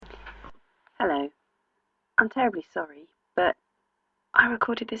Hello. I'm terribly sorry, but I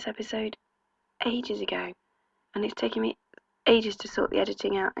recorded this episode ages ago, and it's taken me ages to sort the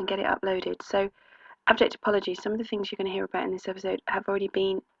editing out and get it uploaded. So, abject apologies. Some of the things you're going to hear about in this episode have already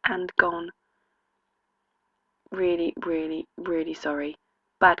been and gone. Really, really, really sorry.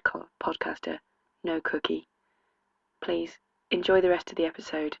 Bad podcaster. No cookie. Please enjoy the rest of the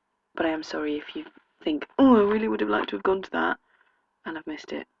episode, but I am sorry if you think, oh, I really would have liked to have gone to that, and I've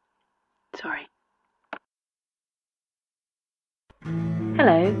missed it. Sorry.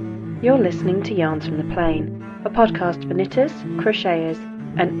 Hello, you're listening to Yarns from the Plane, a podcast for knitters, crocheters,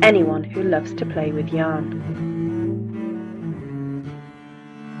 and anyone who loves to play with yarn.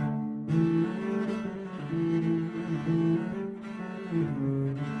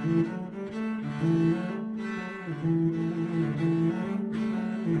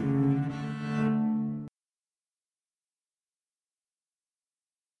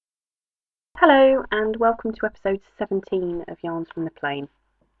 Hello, and welcome to episode 17 of Yarns from the Plane.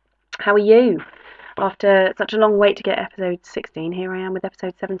 How are you? After such a long wait to get episode 16, here I am with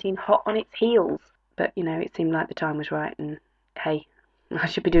episode 17 hot on its heels. But, it seemed like the time was right, and hey, I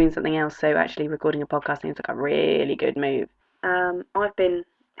should be doing something else, so actually recording a podcast seems like a really good move. I've been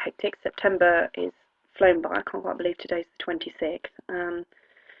hectic. September is flown by. I can't quite believe today's the 26th.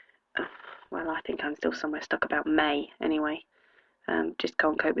 Well, I think I'm still somewhere stuck about May, anyway. Just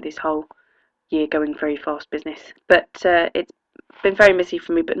can't cope with this whole year going very fast business. But it's been very busy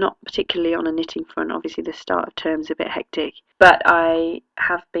for me, but not particularly on a knitting front. Obviously, the start of term's a bit hectic. But I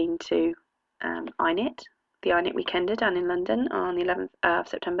have been to iKnit, the iKnit Weekender down in London on the 11th of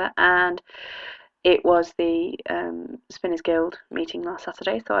September, and it was the Spinners Guild meeting last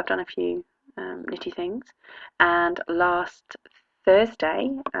Saturday, so I've done a few knitty things. And last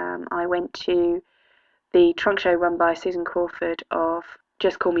Thursday, I went to the trunk show run by Susan Crawford of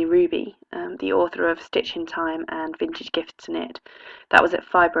Just Call Me Ruby, the author of Stitch in Time and Vintage Gifts to Knit. That was at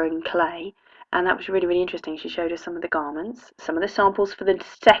Fibre and Clay, and that was really, really interesting. She showed us some of the garments, some of the samples for the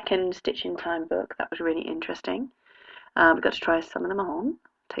second Stitch in Time book. That was really interesting. We got to try some of them on,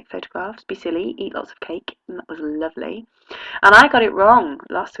 take photographs, be silly, eat lots of cake, and that was lovely. And I got it wrong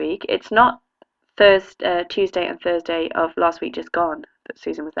last week. It's not Tuesday and Thursday of last week just gone that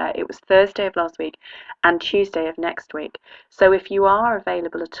Susan was there. It was Thursday of last week and Tuesday of next week. So if you are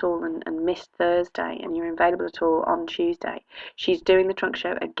available at all and missed Thursday and you're available at all on Tuesday, she's doing the trunk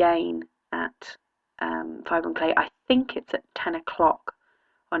show again at Fibre and Clay. I think it's at 10 o'clock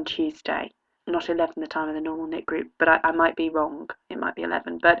on Tuesday. Not 11 the time of the normal knit group, but I might be wrong. It might be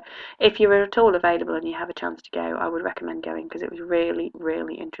 11. But if you're at all available and you have a chance to go, I would recommend going because it was really,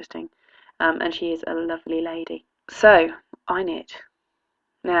 really interesting. And she is a lovely lady. So, iKnit.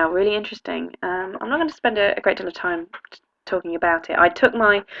 Now, really interesting. I'm not going to spend a great deal of time talking about it. I took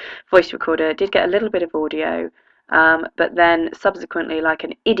my voice recorder, did get a little bit of audio, but then subsequently, like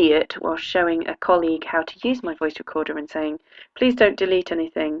an idiot, while showing a colleague how to use my voice recorder and saying, please don't delete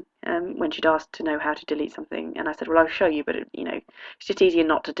anything, when she'd asked to know how to delete something. And I said, well, I'll show you, but it's just easier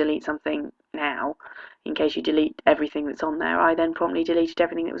not to delete something now, in case you delete everything that's on there. I then promptly deleted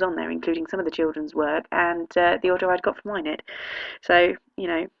everything that was on there, including some of the children's work and the order I'd got from iKnit. So,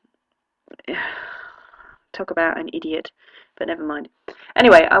 talk about an idiot, but never mind.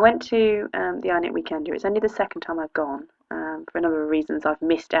 Anyway, I went to the iKnit Weekender. It's only the second time I've gone. For a number of reasons, I've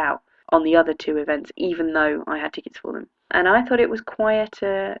missed out on the other two events, even though I had tickets for them. And I thought it was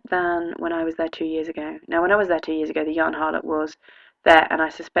quieter than when I was there 2 years ago. Now, when I was there 2 years ago, the Yarn Harlot was there, and I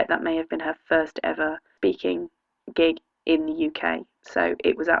suspect that may have been her first ever speaking gig in the UK. So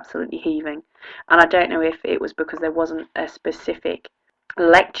it was absolutely heaving. And I don't know if it was because there wasn't a specific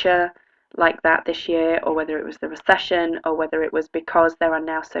lecture like that this year, or whether it was the recession, or whether it was because there are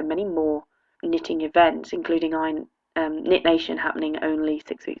now so many more knitting events, including Knit Nation happening only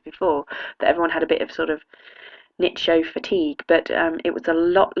 6 weeks before, that everyone had a bit of sort of knit show fatigue. But it was a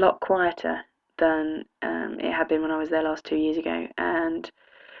lot quieter than it had been when I was there last 2 years ago. And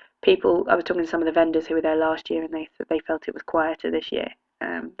I was talking to some of the vendors who were there last year, and they felt it was quieter this year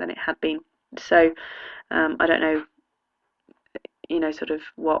than it had been. So I don't know, sort of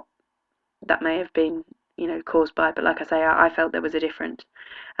what that may have been, caused by, but like I say, I felt there was a difference.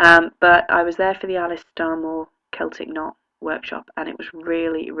 But I was there for the Alice Starmore Celtic Knot workshop, and it was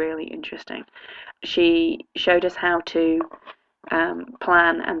really, really interesting. She showed us how to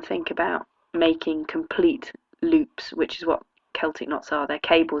plan and think about making complete loops, which is what Celtic knots are. They're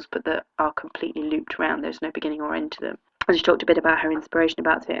cables, but that are completely looped round. There's no beginning or end to them. And she talked a bit about her inspiration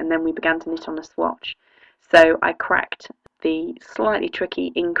about it, and then we began to knit on a swatch. So I cracked the slightly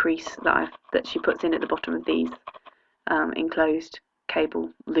tricky increase that she puts in at the bottom of these enclosed cable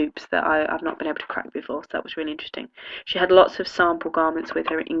loops that I've not been able to crack before, so that was really interesting. She had lots of sample garments with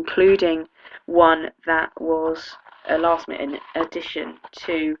her, including one that was a last-minute addition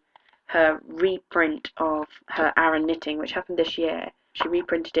to her reprint of her Aran knitting, which happened this year. She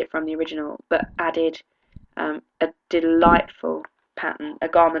reprinted it from the original, but added a delightful pattern, a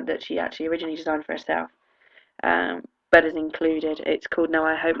garment that she actually originally designed for herself, but has included. It's called, now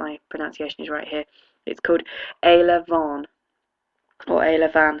I hope my pronunciation is right here, it's called Ayla Van, or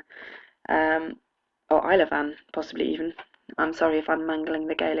Ayla Van, or Isla Van, possibly even. I'm sorry if I'm mangling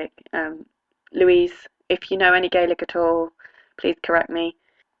the Gaelic. Louise, if you know any Gaelic at all, please correct me.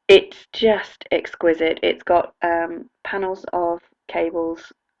 It's just exquisite. It's got panels of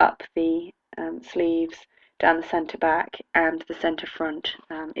cables up the sleeves, down the centre back, and the centre front.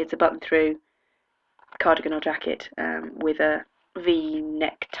 It's a button through cardigan or jacket with a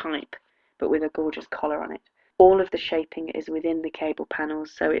V-neck type, but with a gorgeous collar on it. All of the shaping is within the cable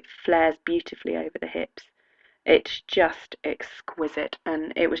panels, so it flares beautifully over the hips. It's just exquisite,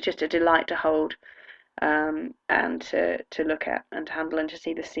 and it was just a delight to hold and to look at and to handle and to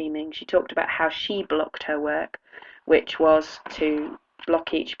see the seaming. She talked about how she blocked her work, which was to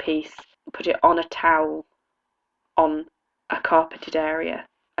block each piece, put it on a towel on a carpeted area.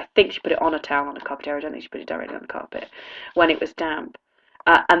 I think she put it on a towel on a carpeted area. I don't think she put it directly on the carpet when it was damp.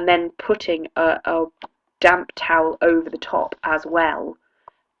 And then putting a damp towel over the top as well,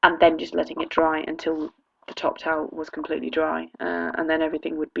 and then just letting it dry until the top towel was completely dry, and then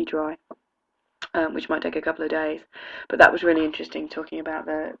everything would be dry. Which might take a couple of days, but that was really interesting, talking about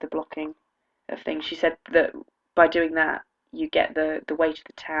the blocking of things. She said that by doing that, you get the weight of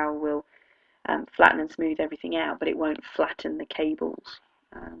the towel will flatten and smooth everything out, but it won't flatten the cables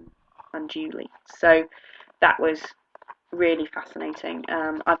unduly. So that was really fascinating.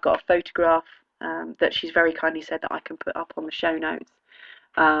 I've got a photograph that she's very kindly said that I can put up on the show notes,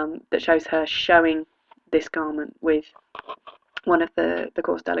 that shows her showing this garment with one of the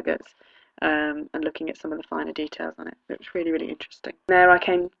course delegates, and looking at some of the finer details on it. It was really, really interesting. There I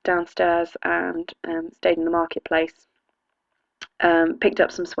came downstairs and stayed in the marketplace, picked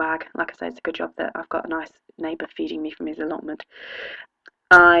up some swag. Like I say, it's a good job that I've got a nice neighbour feeding me from his allotment.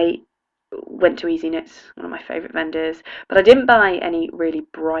 I went to Easy Knits, one of my favourite vendors, but I didn't buy any really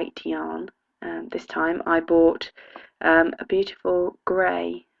bright yarn this time. I bought a beautiful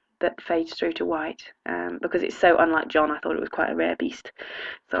grey that fades through to white, because it's so unlike John. I thought it was quite a rare beast,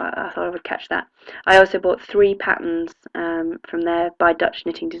 so I thought I would catch that. I also bought 3 patterns from there by Dutch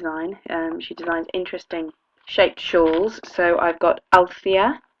Knitting Design. She designs interesting shaped shawls, so I've got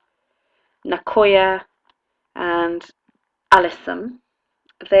Althea, Nakoya, and Alisum.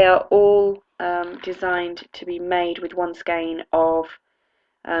 They are all designed to be made with one skein of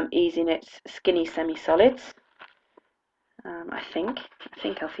Easy Knits skinny semi-solids. I think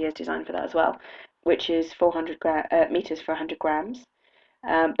Althea's designed for that as well, which is 400 meters for 100 grams.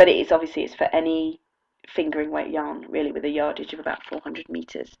 But it is obviously, it's for any fingering weight yarn, really, with a yardage of about 400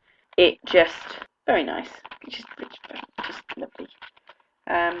 meters. It just very nice, just lovely.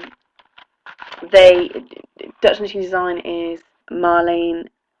 Dutch Knitting Design is Marlene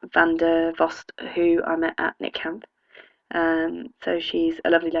van der Vost, who I met at Knit Camp. So she's a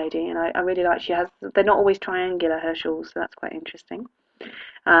lovely lady, and I really like, they're not always triangular, her shawls, so that's quite interesting.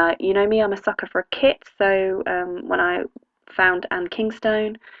 You know me, I'm a sucker for a kit, so when I found Anne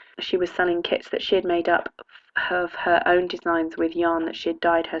Kingstone, she was selling kits that she had made up of her own designs with yarn that she had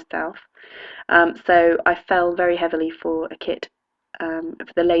dyed herself. So I fell very heavily for a kit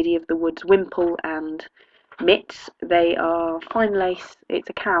for the Lady of the Woods wimple and mitts. They are fine lace. It's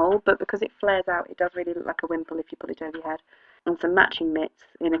a cowl, but because it flares out, it does really look like a wimple if you put it over your head. And some matching mitts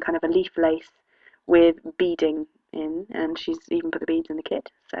in a kind of a leaf lace with beading in, and she's even put the beads in the kit,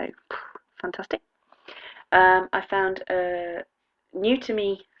 so fantastic. I found a new to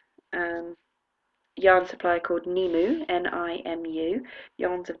me yarn supplier called Nimu, Nimu,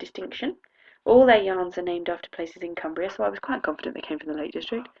 Yarns of Distinction. All their yarns are named after places in Cumbria, so I was quite confident they came from the Lake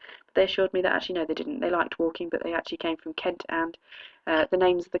District. But they assured me that actually no, they didn't. They liked walking, but they actually came from Kent, and the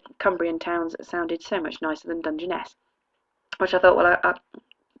names of the Cumbrian towns sounded so much nicer than Dungeness, which I thought, well, I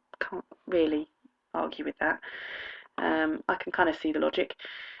can't really argue with that. I can kind of see the logic.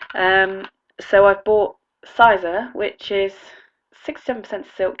 So I've bought Sizer, which is 67%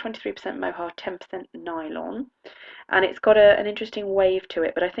 silk, 23% mohair, 10% nylon, and it's got an interesting wave to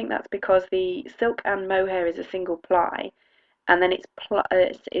it, but I think that's because the silk and mohair is a single ply, and then it's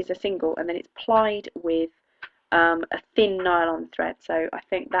a single, and then it's plied with a thin nylon thread, so I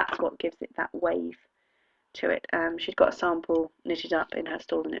think that's what gives it that wave to it. She'd got a sample knitted up in her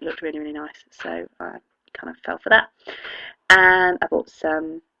stall, and it looked really, really nice, so kind of fell for that. And I bought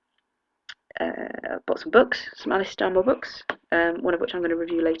some books, some Alice Starmore books, one of which I'm going to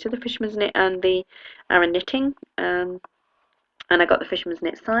review later, The Fisherman's Knit and the Aran Knitting. And I got the Fisherman's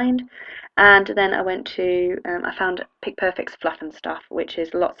Knit signed, and then I went to, I found Pick Perfect's Fluff and Stuff, which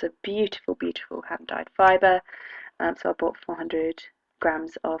is lots of beautiful, beautiful hand-dyed fibre. So I bought 400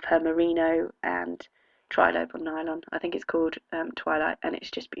 grams of her merino and tri-lobal nylon. I think it's called Twilight, and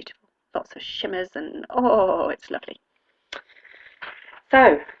it's just beautiful. Lots of shimmers, and oh, it's lovely.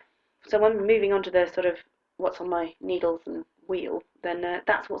 So when we're moving on to the sort of what's on my needles and wheel, then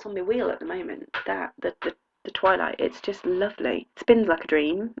that's what's on my wheel at the moment. The Twilight, it's just lovely. It spins like a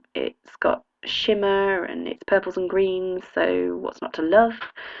dream. It's got shimmer and it's purples and greens, so what's not to love?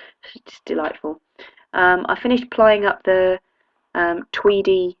 It's just delightful. I finished plying up the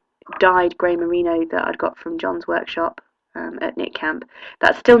tweedy dyed grey merino that I'd got from John's workshop at Knit Camp.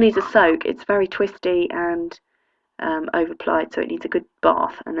 That still needs a soak. It's very twisty and overplied, so it needs a good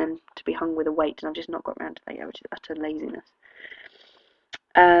bath and then to be hung with a weight, and I've just not got around to that yet, which is utter laziness.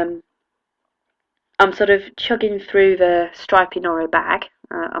 I'm sort of chugging through the stripy Noro bag.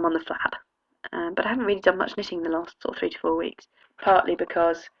 I'm on the flap, but I haven't really done much knitting the last sort of 3 to 4 weeks, partly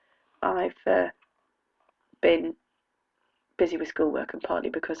because I've been busy with schoolwork and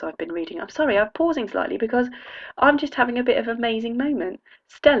partly because I've been reading. I'm sorry, I'm pausing slightly because I'm just having a bit of an amazing moment.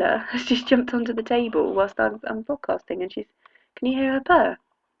 Stella has just jumped onto the table whilst I'm broadcasting, and can you hear her purr?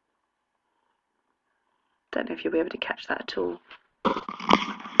 Don't know if you'll be able to catch that at all.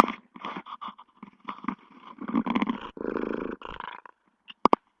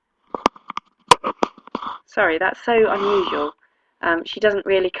 Sorry, that's so unusual. She doesn't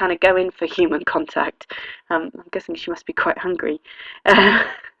really kind of go in for human contact. I'm guessing she must be quite hungry. Sorry,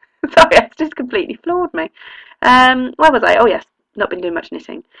 that's just completely floored me. Where was I? Oh yes, not been doing much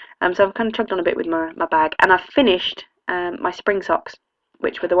knitting. So I've kind of chugged on a bit with my bag, and I've finished my spring socks,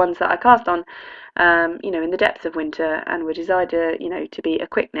 which were the ones that I cast on, in the depths of winter, and were designed, to be a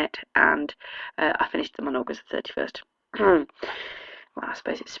quick knit, and I finished them on August 31st. Well, I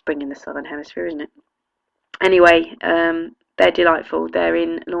suppose it's spring in the southern hemisphere, isn't it? Anyway, they're delightful. They're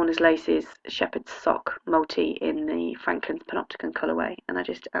in Lorna's Laces Shepherd's Sock multi in the Franklin's Panopticon colourway, and I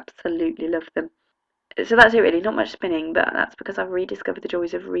just absolutely love them. So that's it really, not much spinning, but that's because I've rediscovered the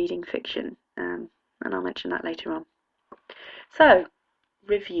joys of reading fiction, and I'll mention that later on. So,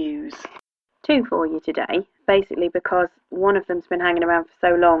 reviews. 2 for you today, basically because one of them's been hanging around for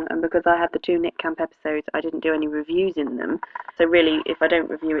so long, and because I had the 2 Knit Camp episodes, I didn't do any reviews in them. So really, if I don't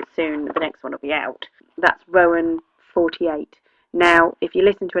review it soon, the next one will be out. That's Rowan 48. Now, if you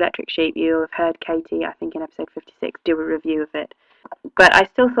listen to Electric Sheep, you'll have heard Katie, I think in episode 56, do a review of it. But I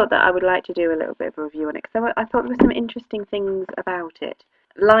still thought that I would like to do a little bit of a review on it, because I thought there were some interesting things about it.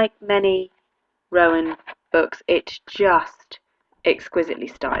 Like many Rowan books, it's just exquisitely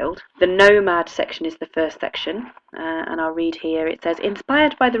styled. The Nomad section is the first section, and I'll read here. It says,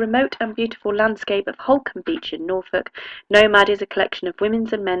 inspired by the remote and beautiful landscape of Holcombe Beach in Norfolk, Nomad is a collection of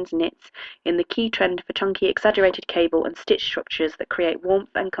women's and men's knits in the key trend for chunky exaggerated cable and stitch structures that create warmth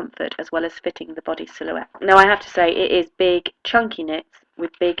and comfort as well as fitting the body silhouette. Now I have to say it is big chunky knits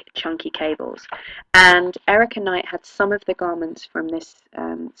with big chunky cables, and Erica Knight had some of the garments from this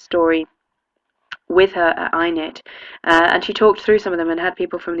story with her at iKnit, and she talked through some of them and had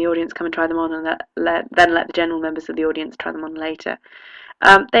people from the audience come and try them on, and then let the general members of the audience try them on later.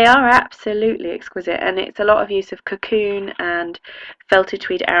 They are absolutely exquisite, and it's a lot of use of cocoon and felted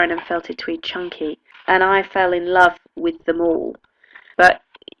tweed Aran and felted tweed chunky, and I fell in love with them all. But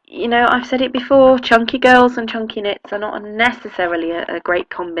I've said it before, chunky girls and chunky knits are not necessarily a great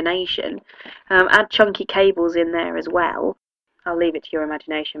combination. Add chunky cables in there as well. I'll leave it to your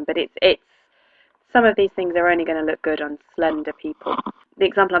imagination, but it's some of these things are only going to look good on slender people. The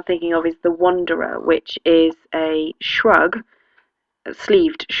example I'm thinking of is the Wanderer, which is a shrug, a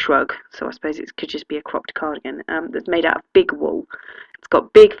sleeved shrug, so I suppose it could just be a cropped cardigan, that's made out of big wool. It's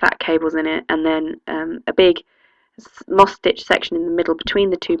got big fat cables in it, and then a big moss stitch section in the middle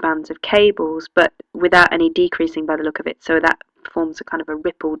between the 2 bands of cables, but without any decreasing by the look of it, so that forms a kind of a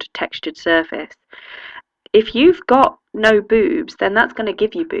rippled textured surface. If you've got no boobs, then that's going to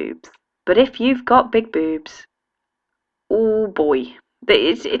give you boobs. But if you've got big boobs, oh boy,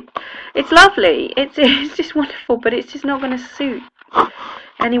 it's lovely. It's just wonderful, but it's just not going to suit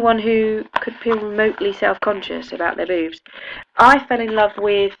anyone who could feel remotely self-conscious about their boobs. I fell in love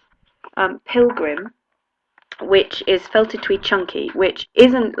with Pilgrim, which is felted tweed chunky, which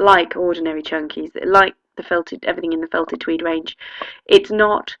isn't like ordinary chunkies, like the felted everything in the felted tweed range. It's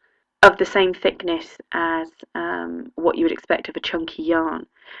not of the same thickness as what you would expect of a chunky yarn.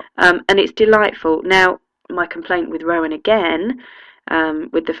 And it's delightful. Now, my complaint with Rowan again,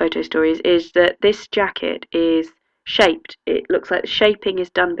 with the photo stories, is that this jacket is shaped. It looks like the shaping is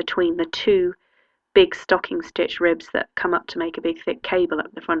done between the two big stocking stitch ribs that come up to make a big thick cable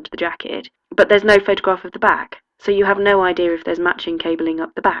up the front of the jacket, but there's no photograph of the back, so you have no idea if there's matching cabling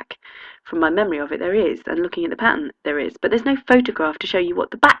up the back. From my memory of it, there is, and looking at the pattern, there is, but there's no photograph to show you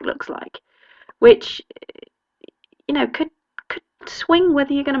what the back looks like, which, you know, could swing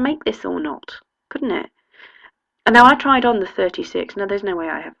whether you're going to make this or not, couldn't it? And now I tried on the 36. Now there's no way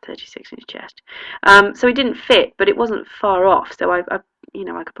I have 36 inch chest, so it didn't fit, but it wasn't far off. So I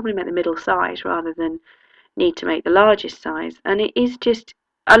could probably make the middle size rather than need to make the largest size. And it is just,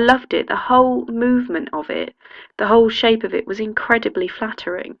 I loved it. The whole movement of it, the whole shape of it was incredibly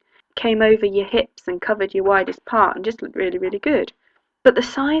flattering. Came over your hips and covered your widest part and just looked really, really good. But the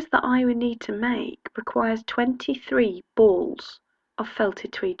size that I would need to make requires 23 balls of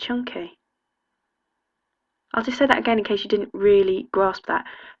felted tweed chunky. I'll just say that again in case you didn't really grasp that.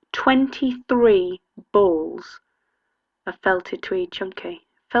 23 balls of felted tweed chunky.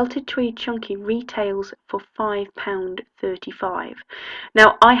 Felted tweed chunky retails for £5.35.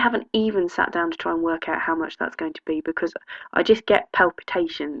 Now, I haven't even sat down to try and work out how much that's going to be because I just get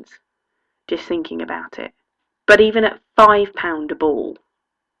palpitations just thinking about it. But even at £5 a ball,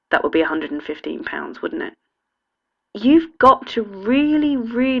 that would be £115, wouldn't it? You've got to really,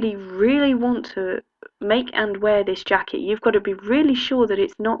 really, really want to make and wear this jacket. You've got to be really sure that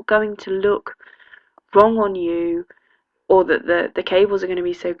it's not going to look wrong on you, or that the cables are going to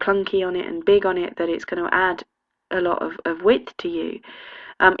be so clunky on it and big on it that it's going to add a lot of width to you.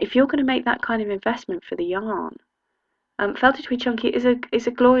 If you're going to make that kind of investment for the yarn, felted tweed chunky is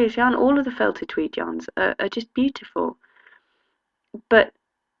a glorious yarn. All of the felted tweed yarns are just beautiful, but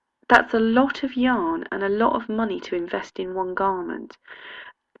that's a lot of yarn and a lot of money to invest in one garment.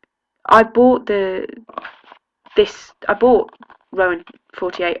 I bought Rowan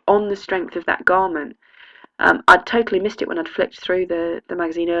 48 on the strength of that garment. I'd totally missed it when I'd flicked through the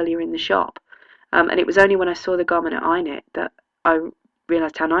magazine earlier in the shop, and it was only when I saw the garment at iKnit that I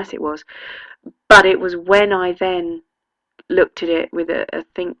realised how nice it was. But it was when I then looked at it with a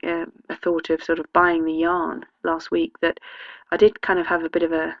thought of sort of buying the yarn last week that I did kind of have a bit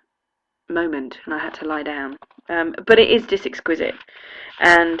of a moment and I had to lie down. But it is just exquisite,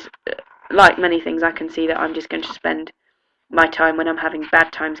 and like many things, I can see that I'm just going to spend my time when I'm having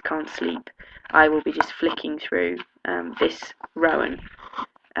bad times, can't sleep. I will be just flicking through this Rowan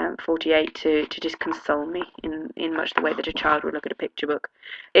 48 to just console me in much the way that a child would look at a picture book.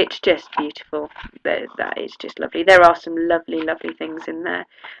 It's just beautiful. That is just lovely. There are some lovely, lovely things in there.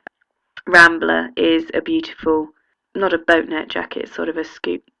 Rambler is a beautiful, not a boat net jacket, sort of a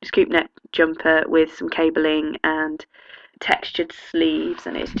scoop net jumper with some cabling and textured sleeves,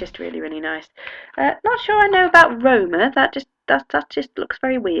 and it's just really, really nice. Not sure I know about Roma. That just looks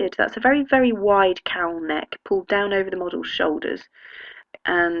very weird. That's a very, very wide cowl neck pulled down over the model's shoulders,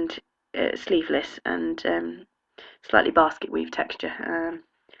 and sleeveless and slightly basket weave texture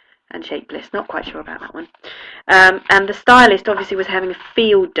and shapeless. Not quite sure about that one. And the stylist obviously was having a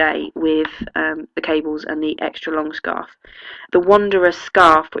field day with the cables and the extra long scarf. The Wanderer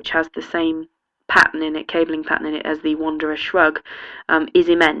scarf, which has the same pattern in it, cabling pattern in it, as the Wanderer shrug, is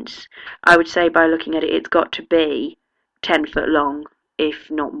immense. I would say by looking at it, it's got to be 10 foot long,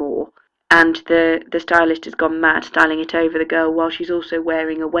 if not more. And the stylist has gone mad styling it over the girl while she's also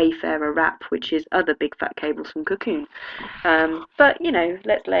wearing a Wayfarer wrap, which is other big fat cables from Cocoon. But, you know,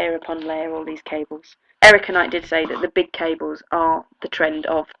 let's layer upon layer all these cables. Erica Knight did say that the big cables are the trend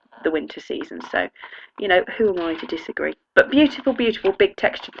of the winter season, so, you know, who am I to disagree? But beautiful, beautiful big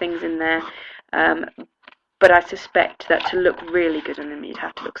textured things in there. But I suspect that to look really good on them, you'd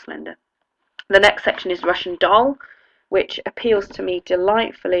have to look slender. The next section is Russian Doll, which appeals to me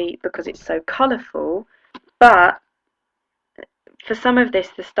delightfully because it's so colourful, but for some of this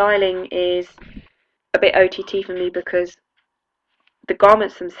the styling is a bit OTT for me because the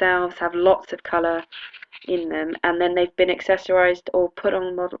garments themselves have lots of colour in them, and then they've been accessorised or put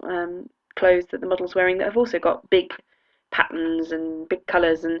on model clothes that the model's wearing that have also got big patterns and big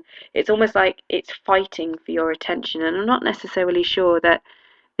colours, and it's almost like it's fighting for your attention, and I'm not necessarily sure that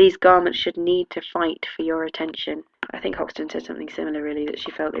these garments should need to fight for your attention. I think Hoxton said something similar, really, that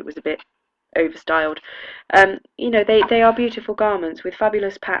she felt it was a bit overstyled. You know, they are beautiful garments with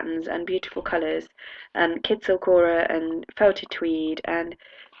fabulous patterns and beautiful colours, and kid silk aura and felted tweed, and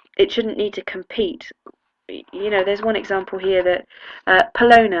it shouldn't need to compete. You know, there's one example here that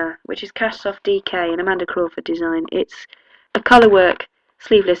Polona, which is Cast Soft DK and Amanda Crawford design. It's a colour work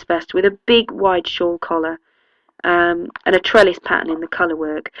sleeveless vest with a big wide shawl collar, and a trellis pattern in the colour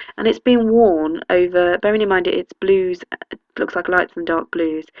work, and it's been worn over, bearing in mind it's blues, it looks like lights and dark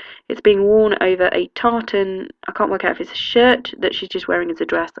blues, it's being worn over a tartan, I can't work out if it's a shirt that she's just wearing as a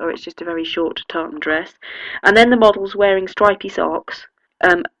dress or it's just a very short tartan dress, and then the model's wearing stripy socks,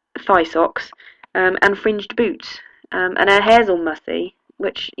 thigh socks, and fringed boots, and her hair's all mussy,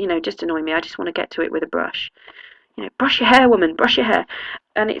 which, just annoy me. I just want to get to it with a brush. Brush your hair, woman, brush your hair.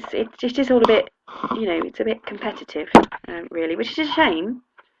 And it's just all a bit, it's a bit competitive, really, which is a shame,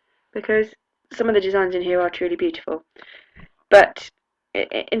 because some of the designs in here are truly beautiful. But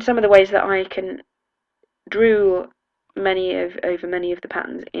in some of the ways that I drew over many of the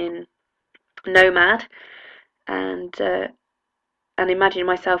patterns in Nomad, and imagine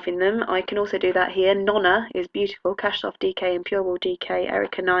myself in them, I can also do that here. Nonna is beautiful, Cashsoft DK and Pure Wool DK,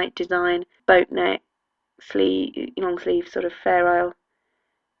 Erica Knight design, boat neck, long sleeve, sort of Fair Isle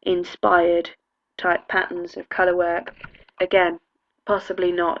inspired type patterns of colour work. Again,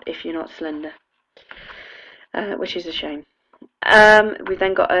 possibly not if you're not slender, which is a shame. We've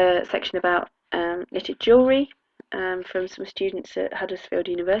then got a section about knitted jewellery from some students at Huddersfield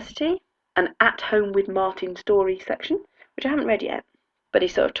University, an At Home with Martin story section, which I haven't read yet, but he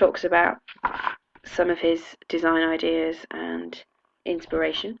sort of talks about some of his design ideas and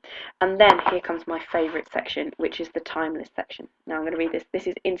inspiration. And then here comes my favourite section, which is the timeless section. Now I'm going to read this. This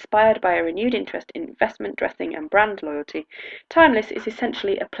is inspired by a renewed interest in investment, dressing and brand loyalty. Timeless is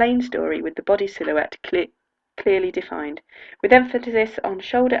essentially a plain story with the body silhouette clearly defined. With emphasis on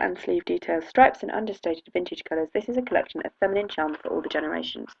shoulder and sleeve details, stripes and understated vintage colours, this is a collection of feminine charm for all the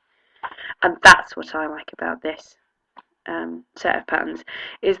generations. And that's what I like about this set of patterns,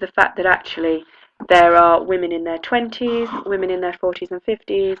 is the fact that actually there are women in their 20s, women in their 40s and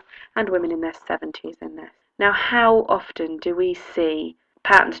 50s, and women in their 70s in this. Now, how often do we see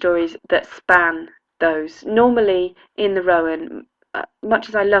pattern stories that span those? Normally in the Rowan, much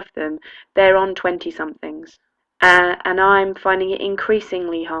as I love them, they're on 20-somethings. And I'm finding it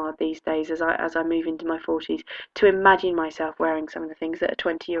increasingly hard these days as I move into my 40s to imagine myself wearing some of the things that a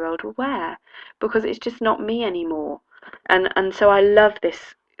 20-year-old will wear, because it's just not me anymore. And so I love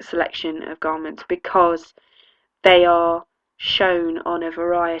this selection of garments because they are shown on a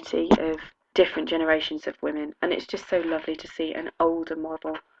variety of different generations of women, and it's just so lovely to see an older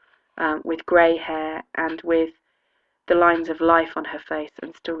model with grey hair and with the lines of life on her face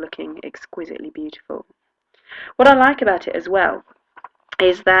and still looking exquisitely beautiful. What I like about it as well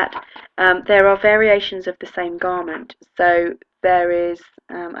is that there are variations of the same garment. So there is,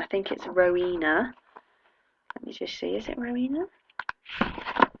 I think it's Rowena. Let me just see, is it Rowena?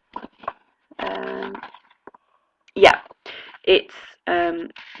 Yeah, it's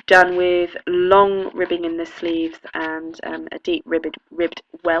done with long ribbing in the sleeves and a deep ribbed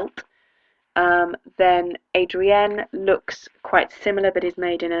welt. Then Adrienne looks quite similar, but is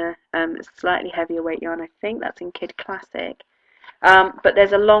made in a slightly heavier weight yarn. I think that's in Kid Classic. But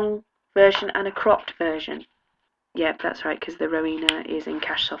there's a long version and a cropped version. Yep, that's right, because the Rowena is in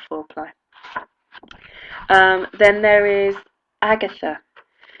Cashsoft 4-ply. Then there is Agatha.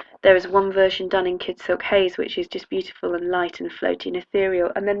 There is one version done in Kid Silk Haze, which is just beautiful and light and floaty and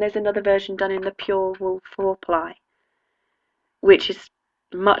ethereal. And then there's another version done in the Pure Wool 4-ply, which is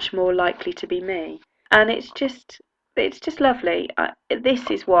much more likely to be me. And it's just lovely. This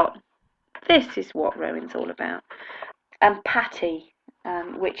is what Rowan's all about. And Patty,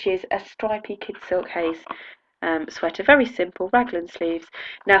 which is a stripy Kid Silk Haze sweater, very simple, raglan sleeves.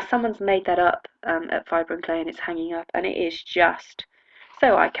 Now someone's made that up at Fibre and Clay, and it's hanging up, and it is just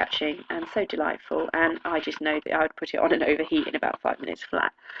so eye-catching and so delightful, and I just know that I would put it on and overheat in about 5 minutes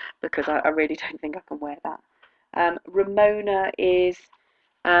flat, because I really don't think I can wear that. Ramona is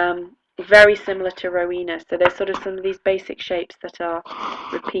very similar to Rowena, so there's sort of some of these basic shapes that are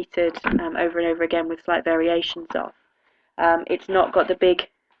repeated over and over again with slight variations of. It's not got the big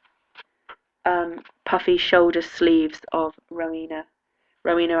puffy shoulder sleeves of Rowena.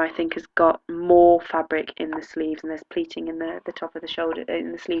 Rowena, I think, has got more fabric in the sleeves, and there's pleating in the top of the shoulder,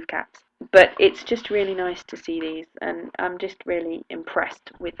 in the sleeve caps. But it's just really nice to see these, and I'm just really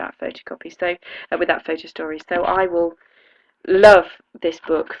impressed with that photocopy. So, with that photo story. So I will love this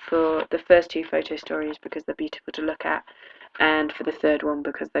book for the first 2 photo stories because they're beautiful to look at, and for the third one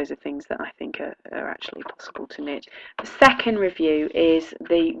because those are things that I think are actually possible to knit. The second review is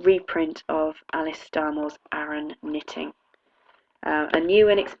the reprint of Alice Starmore's Aran Knitting. A new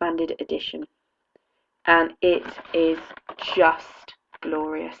and expanded edition, and it is just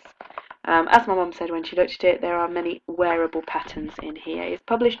glorious. As my mum said when she looked at it, there are many wearable patterns in here. It's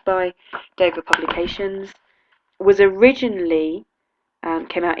published by Dover Publications, was originally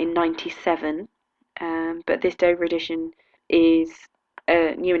came out in '97, but this Dover edition is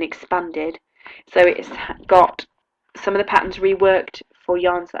new and expanded. So it's got some of the patterns reworked for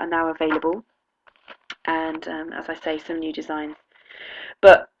yarns that are now available, and as I say, some new designs.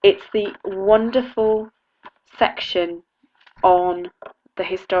 But it's the wonderful section on the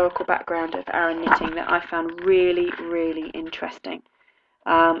historical background of Aran knitting that I found really, really interesting.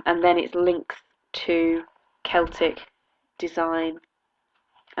 And then its links to Celtic design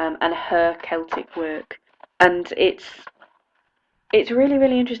and her Celtic work. And it's really,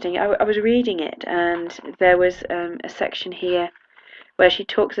 really interesting. I was reading it, and there was a section here where she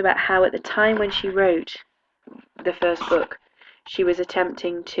talks about how at the time when she wrote the first book, she was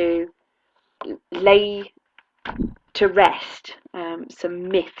attempting to lay to rest some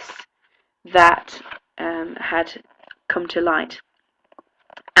myths that had come to light.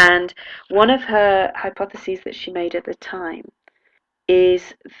 And one of her hypotheses that she made at the time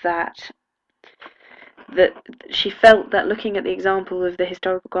is that she felt that looking at the example of the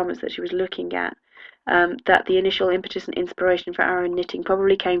historical garments that she was looking at, that the initial impetus and inspiration for Aran knitting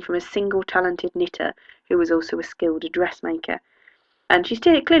probably came from a single talented knitter who was also a skilled dressmaker. And she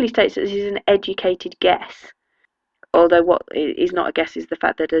clearly states that this is an educated guess, although what is not a guess is the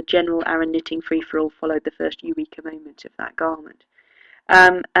fact that a general Aran knitting free-for-all followed the first eureka moment of that garment.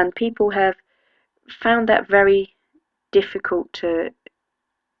 And people have found that very difficult to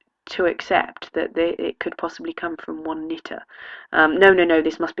accept, that it could possibly come from one knitter. No,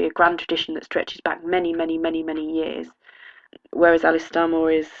 this must be a grand tradition that stretches back many, many, many, many years. Whereas Alice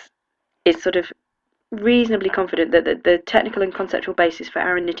Starmore is sort of reasonably confident that the technical and conceptual basis for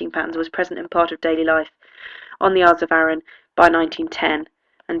Aran knitting patterns was present in part of daily life on the Isles of Arran by 1910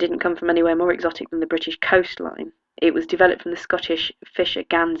 and didn't come from anywhere more exotic than the British coastline. It was developed from the Scottish fisher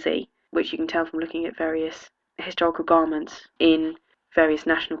Gansey, which you can tell from looking at various historical garments in various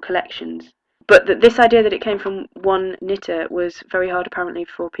national collections. But this idea that it came from one knitter was very hard apparently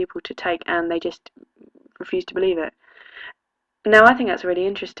for people to take, and they just refused to believe it. Now I think that's really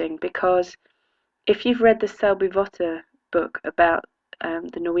interesting, because if you've read the Selby Votter book about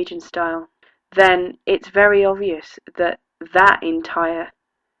the Norwegian style, then it's very obvious that that entire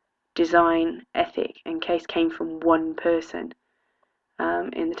design ethic and case came from one person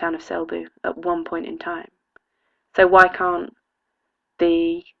in the town of Selby at one point in time. So why can't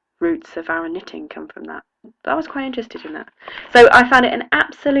the roots of Aran knitting come from that? I was quite interested in that. So I found it an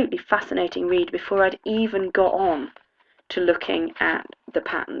absolutely fascinating read before I'd even got on to looking at the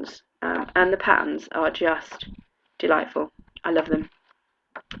patterns. And the patterns are just delightful. I love them.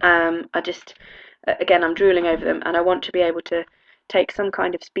 Again, I'm drooling over them, and I want to be able to take some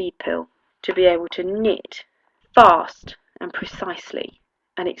kind of speed pill to be able to knit fast and precisely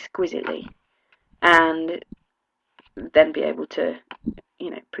and exquisitely, and then be able to,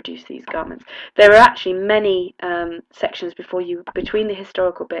 produce these garments. There are actually many sections between the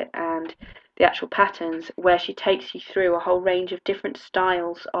historical bit and the actual patterns, where she takes you through a whole range of different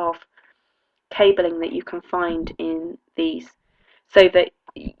styles of cabling that you can find in these, so that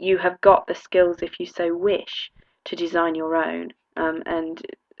you have got the skills, if you so wish, to design your own, and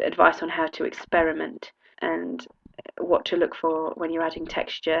advice on how to experiment and what to look for when you're adding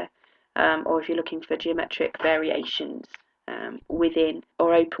texture, or if you're looking for geometric variations within,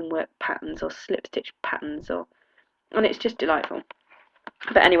 or open work patterns, or slip stitch patterns, and it's just delightful.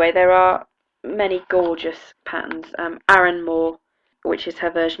 But anyway, there are many gorgeous patterns. Aran Moore, which is her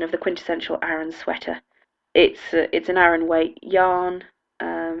version of the quintessential Aran sweater. It's an Aran weight yarn.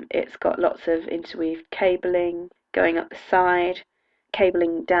 It's got lots of interweaved cabling going up the side,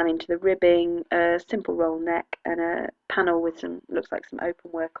 cabling down into the ribbing, a simple roll neck, and a panel with looks like some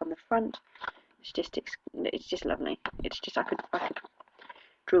open work on the front. It's just lovely. It's just I could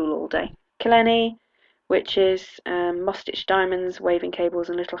drool all day. Killenny, which is moss stitch diamonds, waving cables,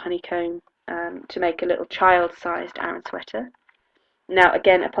 and little honeycomb to make a little child-sized Aran sweater. Now,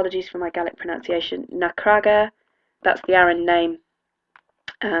 again, apologies for my Gaelic pronunciation. Nakraga, that's the Aran name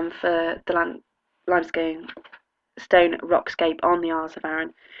for the limestone rockscape on the Isles of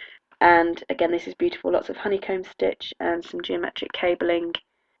Arran. And again, this is beautiful, lots of honeycomb stitch and some geometric cabling.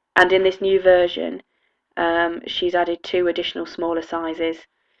 And in this new version, she's added 2 additional smaller sizes.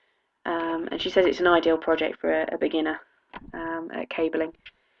 And she says it's an ideal project for a beginner at cabling.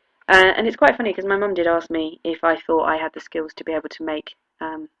 And it's quite funny, because my mum did ask me if I thought I had the skills to be able to make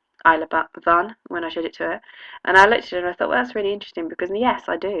Isla Van when I showed it to her. And I looked at her and I thought, well, that's really interesting, because yes,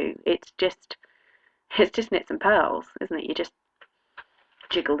 I do. It's just knits and pearls, isn't it? You just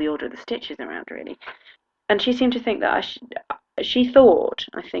jiggle the order of the stitches around, really. And she seemed to think that she thought,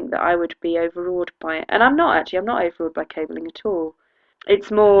 I think, that I would be overawed by it. And I'm not overawed by cabling at all.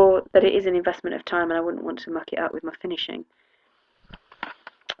 It's more that it is an investment of time and I wouldn't want to muck it up with my finishing.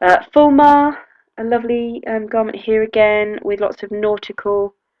 Fulmar, a lovely garment here again with lots of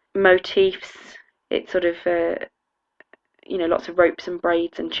nautical motifs. It's sort of, lots of ropes and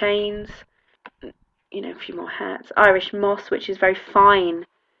braids and chains. A few more hats. Irish moss, which is very fine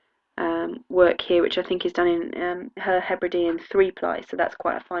work here, which I think is done in her Hebridean 3-ply, so that's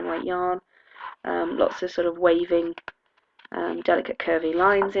quite a fine weight yarn. Lots of sort of waving, delicate curvy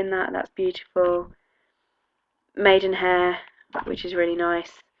lines in that. That's beautiful. Maidenhair, which is really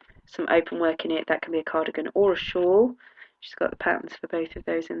nice. Some open work in it. That can be a cardigan or a shawl. She's got the patterns for both of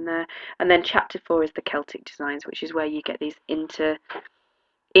those in there. And then chapter 4 is the Celtic designs, which is where you get these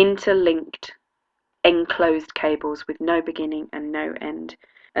interlinked, enclosed cables with no beginning and no end.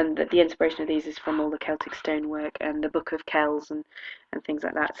 And the inspiration of these is from all the Celtic stonework and the Book of Kells and things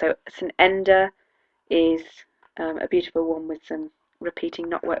like that. So St Enda is a beautiful one with some repeating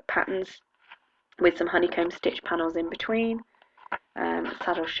knotwork patterns with some honeycomb stitch panels in between.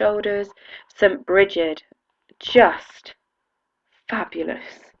 Saddle shoulders. St Bridget, just fabulous.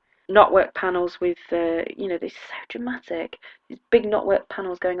 Knotwork panels with, they're so dramatic. These big knotwork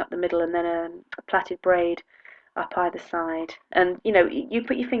panels going up the middle and then a plaited braid up either side. And, you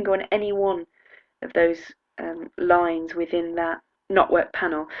put your finger on any one of those lines within that knotwork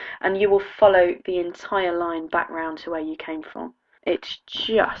panel and you will follow the entire line back round to where you came from. It's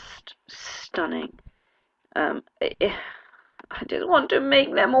just stunning. I just want to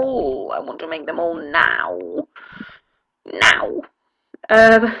make them all. I want to make them all now. Now.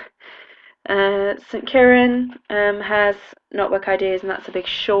 St Kieran has knotwork ideas, and that's a big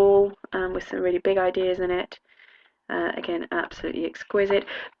shawl with some really big ideas in it. Again, absolutely exquisite.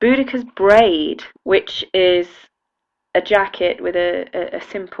 Boudicca's braid, which is a jacket with a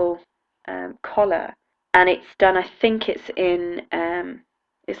simple collar, and it's done. I think it's in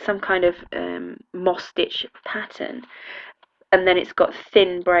it's some kind of moss stitch pattern. And then it's got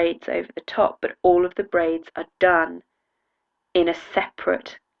thin braids over the top, but all of the braids are done in a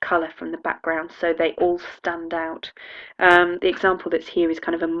separate colour from the background, so they all stand out. The example that's here is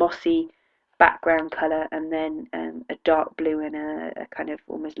kind of a mossy background colour, and then a dark blue and a kind of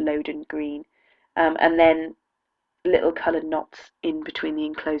almost Loden green, and then little coloured knots in between the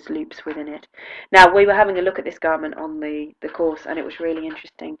enclosed loops within it. Now, we were having a look at this garment on the course, and it was really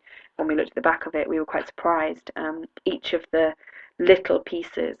interesting. When we looked at the back of it, we were quite surprised. Each of the little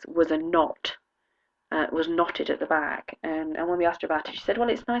pieces was a knot, was knotted at the back, and when we asked her about it, she said, well,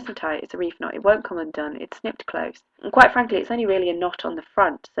 it's nice and tight, it's a reef knot, it won't come undone, it's snipped close. And quite frankly, it's only really a knot on the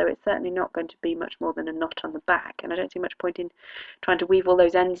front, so it's certainly not going to be much more than a knot on the back, and I don't see much point in trying to weave all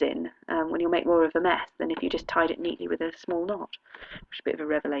those ends in when you'll make more of a mess than if you just tied it neatly with a small knot, which is a bit of a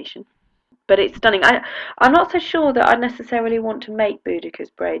revelation. But it's stunning. I'm not so sure that I necessarily want to make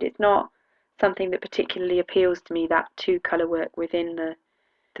Boudicca's braid. It's not something that particularly appeals to me, that two-colour work within the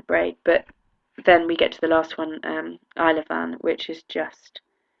braid, but then we get to the last one, Isle Van, which is just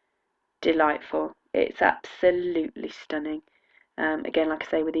delightful. It's absolutely stunning. Again, like I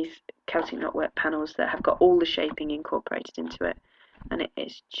say, with these Celtic knotwork panels that have got all the shaping incorporated into it, and it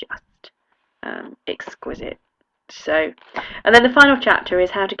is just exquisite. So, and then the final chapter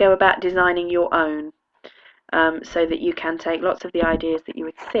is how to go about designing your own, so that you can take lots of the ideas that you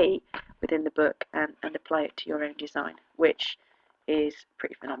would see within the book and apply it to your own design, which is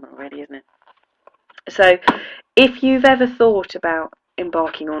pretty phenomenal, really, isn't it? So, if you've ever thought about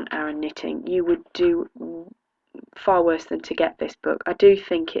embarking on Aran knitting, you would do far worse than to get this book. I do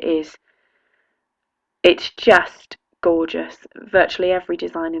think it's just gorgeous. Virtually every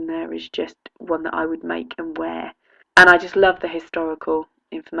design in there is just one that I would make and wear. And I just love the historical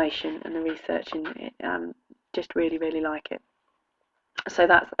information and the research in it. Just really, really like it. So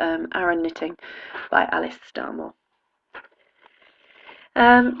that's Aran Knitting by Alice Starmore.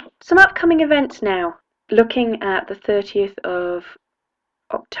 Some upcoming events now. Looking at the 30th of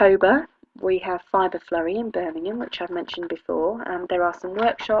October, we have Fibre Flurry in Birmingham, which I've mentioned before. There are some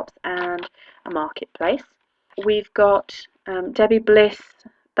workshops and a marketplace. We've got Debbie Bliss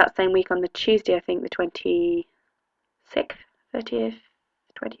that same week on the Tuesday, I think the 26th, 30th,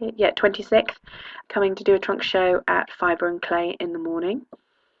 28th, yeah, 26th, coming to do a trunk show at Fibre and Clay in the morning.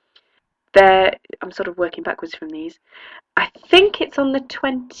 I'm sort of working backwards from these. I think it's on the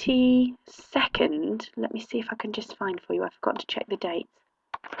 22nd. Let me see if I can just find for you. I forgot to check the dates.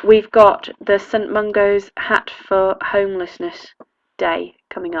 We've got the St Mungo's Hat for Homelessness Day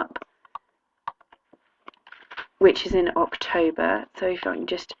coming up, which is in October. So if I can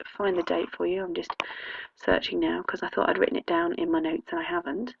just find the date for you, I'm just searching now because I thought I'd written it down in my notes and I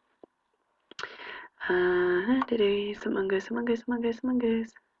haven't. Some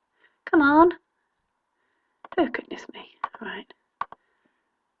mungos. Come on. Oh, goodness me. Right.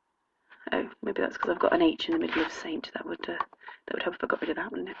 Oh, maybe that's because I've got an H in the middle of Saint. That would help if I got rid of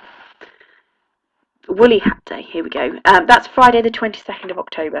that, wouldn't it? Woolly Hat Day. Here we go. That's Friday the 22nd of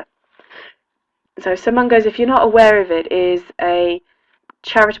October. So Samungos, if you're not aware of it, is a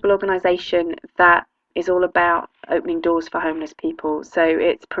charitable organisation that is all about opening doors for homeless people. So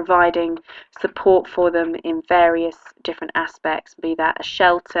it's providing support for them in various different aspects, be that a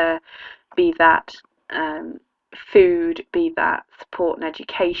shelter, be that food, be that support and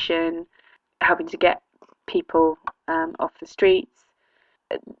education, helping to get people off the streets,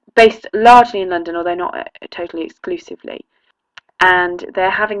 based largely in London, although not totally exclusively. And they're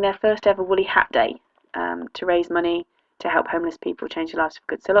having their first ever Woolly Hat Day to raise money to help homeless people change their lives for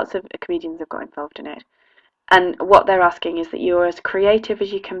good. So lots of comedians have got involved in it. And what they're asking is that you're as creative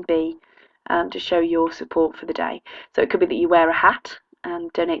as you can be to show your support for the day. So it could be that you wear a hat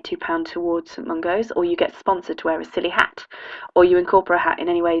and donate £2 towards St Mungo's, or you get sponsored to wear a silly hat, or you incorporate a hat in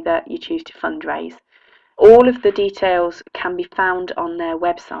any way that you choose to fundraise. All of the details can be found on their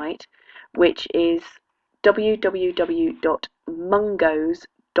website, which is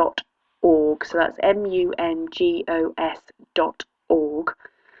www.mungos.org. So that's mungos.org.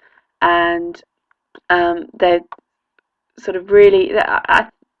 And they're sort of really,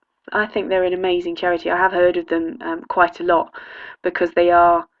 I think they're an amazing charity. I have heard of them quite a lot because they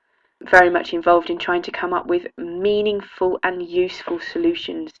are very much involved in trying to come up with meaningful and useful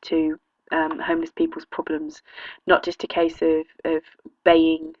solutions to homeless people's problems, not just a case of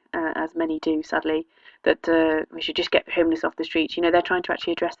baying, as many do, sadly, that we should just get homeless off the streets. You know, they're trying to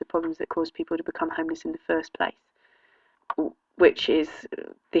actually address the problems that cause people to become homeless in the first place, which is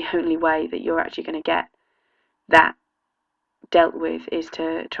the only way that you're actually going to get that dealt with, is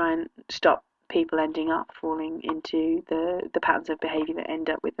to try and stop people ending up falling into the patterns of behaviour that end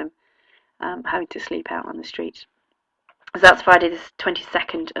up with them having to sleep out on the streets. So that's Friday the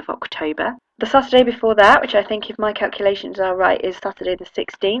 22nd of October. The Saturday before that, which I think if my calculations are right is Saturday the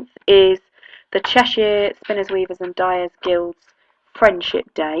 16th, is the Cheshire Spinners, Weavers and Dyers Guild's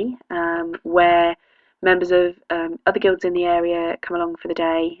Friendship Day, where members of other guilds in the area come along for the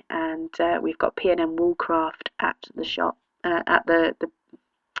day, and we've got P&M Woolcraft at the shop, at the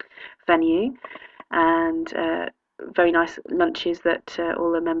venue, and very nice lunches that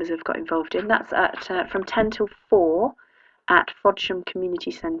all the members have got involved in. That's at from 10 till 4 at Frodsham Community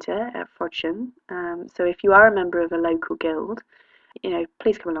Centre at Frodsham. So if you are a member of a local guild, you know,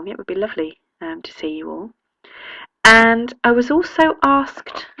 please come along. It would be lovely to see you all. And I was also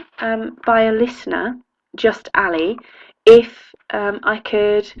asked by a listener, Just Ali, if I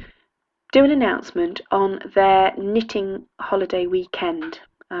could do an announcement on their knitting holiday weekend.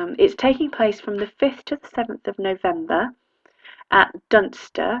 It's taking place from the 5th to the 7th of November at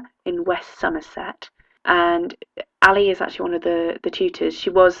Dunster in West Somerset, and Ali is actually one of the tutors. She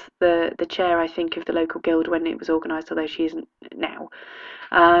was the chair, I think, of the local guild when it was organised, although she isn't now.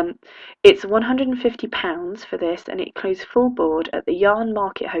 It's £150 for this, and it includes full board at the Yarn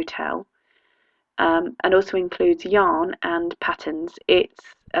Market Hotel, and also includes yarn and patterns.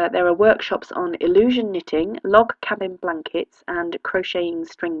 There are workshops on illusion knitting, log cabin blankets, and crocheting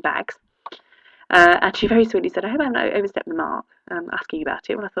string bags. And she very sweetly said, "I hope I haven't overstepped the mark asking about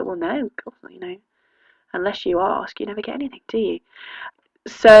it." Well, I thought, well, no, of course not, you know. Unless you ask, you never get anything, do you?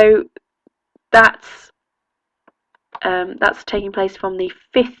 So that's taking place from the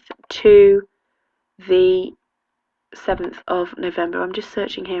 5th to the 7th of November. I'm just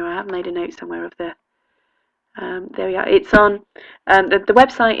searching here. I have made a note somewhere of the... there we are. It's on... the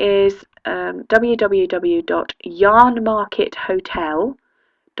website is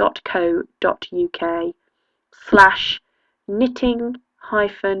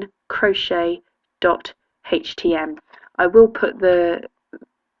I will put the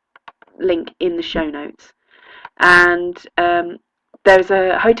link in the show notes. And there's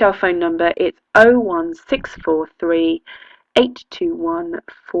a hotel phone number. It's 01643 821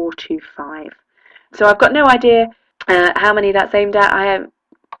 425. So I've got no idea how many that's aimed at. I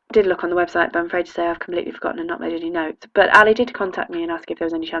did look on the website, but I'm afraid to say I've completely forgotten and not made any notes. But Ali did contact me and ask if there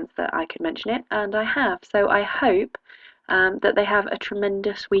was any chance that I could mention it, and I have. So I hope that they have a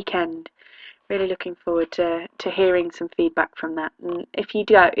tremendous weekend. Really looking forward to hearing some feedback from that. And if you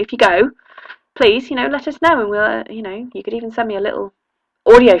go, please, you know, let us know, and we'll, you know, you could even send me a little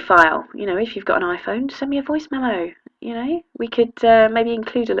audio file. You know, if you've got an iPhone, send me a voice memo. You know, we could maybe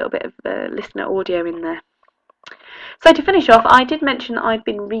include a little bit of listener audio in there. So to finish off, I did mention that I'd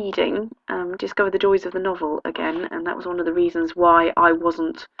been reading Discover the Joys of the Novel again, and that was one of the reasons why I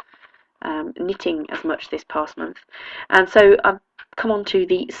wasn't knitting as much this past month. And so I've come on to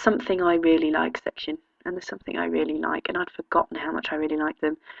the something I really like section. And the something I really like, and I'd forgotten how much I really like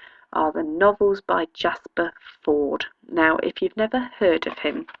them, are the novels by Jasper Fforde. Now, if you've never heard of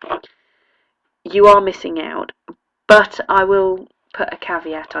him, you are missing out, but I will put a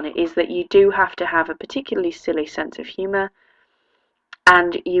caveat on it, is that you do have to have a particularly silly sense of humour,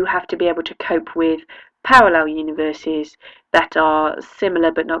 and you have to be able to cope with parallel universes that are similar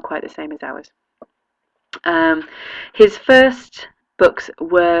but not quite the same as ours. His first books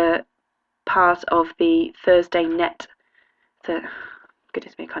were part of the Thursday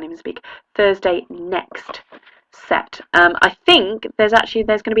goodness me, I can't even speak. Thursday Next set. I think there's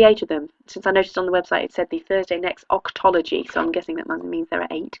going to be 8 of them. Since I noticed on the website it said the Thursday Next Octology, so I'm guessing that means there are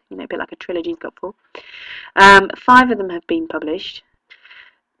 8. You know, a bit like a trilogy's got 4. 5 of them have been published.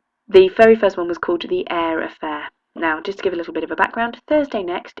 The very first one was called The Eyre Affair. Now, just to give a little bit of a background, Thursday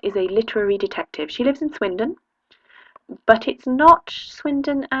Next is a literary detective. She lives in Swindon, but it's not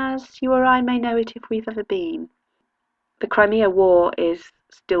Swindon as you or I may know it if we've ever been. The Crimea War is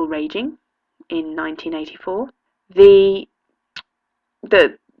still raging in 1984.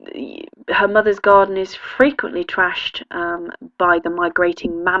 Her mother's garden is frequently trashed by the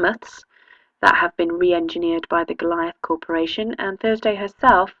migrating mammoths that have been re-engineered by the Goliath Corporation, and Thursday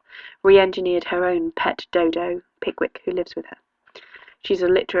herself re-engineered her own pet dodo, Pickwick, who lives with her. She's a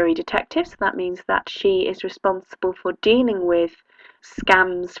literary detective, so that means that she is responsible for dealing with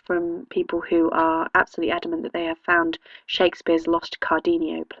scams from people who are absolutely adamant that they have found Shakespeare's Lost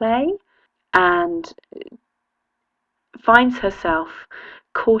Cardenio play, and finds herself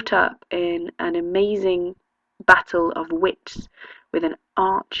caught up in an amazing battle of wits with an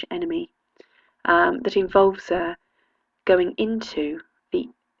arch enemy that involves her going into the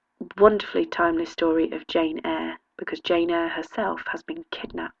wonderfully timeless story of Jane Eyre, because Jane Eyre herself has been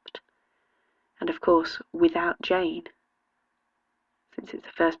kidnapped. And of course, without Jane, since it's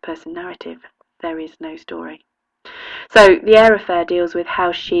a first-person narrative, there is no story. So the Eyre Affair deals with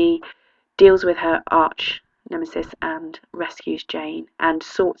how she deals with her arch nemesis and rescues Jane, and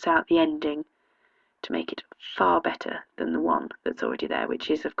sorts out the ending to make it far better than the one that's already there, which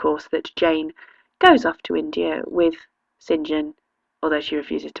is, of course, that Jane goes off to India with St. John, although she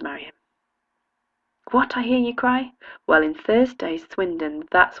refuses to marry him. What, I hear you cry? Well, in Thursday's Swindon,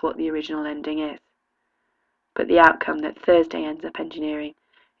 that's what the original ending is. But the outcome that Thursday ends up engineering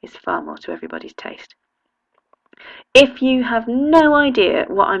is far more to everybody's taste. If you have no idea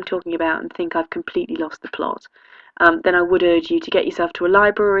what I'm talking about and think I've completely lost the plot, then I would urge you to get yourself to a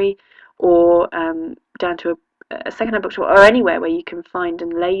library or down to a second-hand bookshop, or anywhere where you can find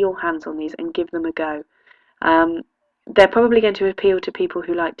and lay your hands on these and give them a go. They're probably going to appeal to people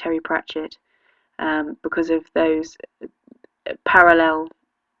who like Terry Pratchett because of those parallel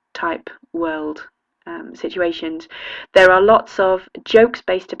type world situations. There are lots of jokes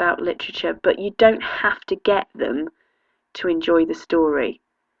based about literature, but you don't have to get them to enjoy the story.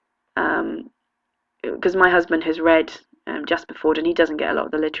 Because my husband has read Jasper Fforde, and he doesn't get a lot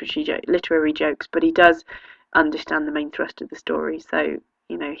of the literary jokes, but he does understand the main thrust of the story, so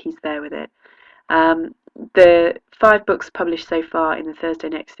you know he's there with it. The 5 books published so far in the Thursday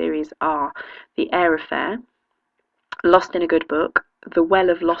Next series are The Eyre Affair, Lost in a Good Book, The Well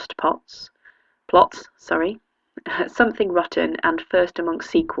of Lost Plots, Something Rotten, and First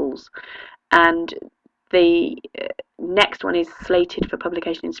Amongst Sequels. And the next one is slated for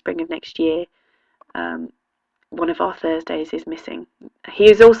publication in spring of next year. One of our Thursdays is missing. He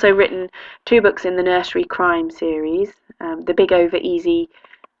has also written 2 books in the Nursery Crime series, The Big Over Easy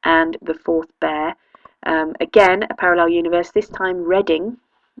and The Fourth Bear. Again, a parallel universe, this time Reading,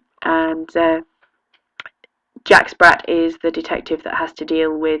 and Jack Sprat is the detective that has to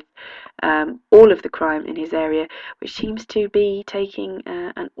deal with all of the crime in his area, which seems to be taking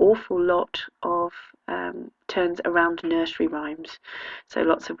an awful lot of turns around nursery rhymes. So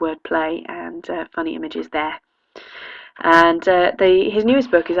lots of wordplay and funny images there. And his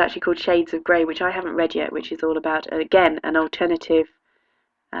newest book is actually called Shades of Grey, which I haven't read yet, which is all about, again, an alternative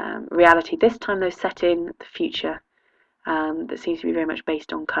reality, this time though set in the future, that seems to be very much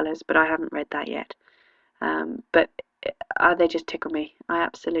based on colours, but I haven't read that yet. But they just tickle me. I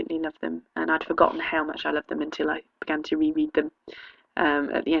absolutely love them, and I'd forgotten how much I loved them until I began to reread them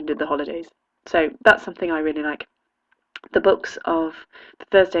at the end of the holidays. So that's something I really like. The books of the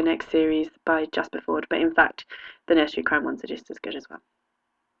Thursday Next series by Jasper Fforde, but in fact the Nursery Crime ones are just as good as well.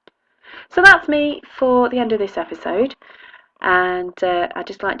 So that's me for the end of this episode, and I'd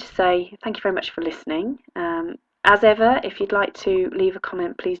just like to say thank you very much for listening. As ever, if you'd like to leave a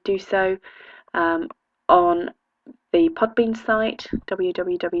comment, please do so on the Podbean site,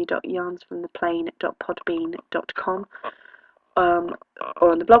 www.yarnsfromtheplane.podbean.com, or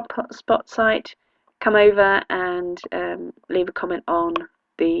on the Blogspot site. Come over and leave a comment on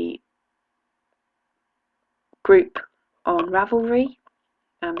the group on Ravelry,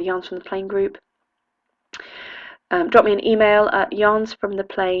 the Yarns from the Plane group. Drop me an email at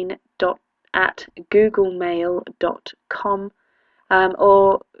yarnsfromtheplane@googlemail.com,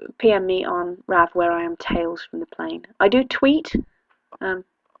 or PM me on Rav, where I am Tales from the Plane. I do tweet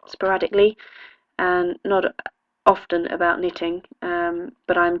sporadically and not often about knitting,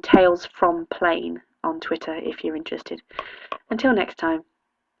 but I'm Tales from Plane on Twitter if you're interested. Until next time,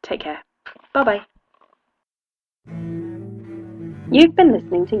 take care. Bye bye. You've been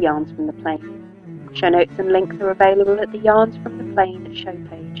listening to Yarns from the Plane. Show notes and links are available at the Yarns from the Plane show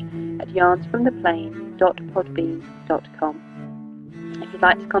page at yarnsfromtheplane.podbean.com. If you'd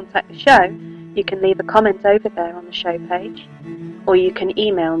like to contact the show, you can leave a comment over there on the show page, or you can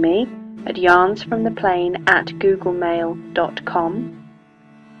email me at yarnsfromtheplane@googlemail.com,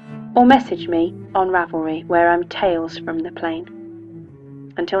 or message me on Ravelry, where I'm Tales from the Plane.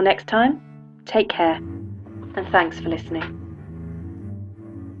 Until next time, take care, and thanks for listening.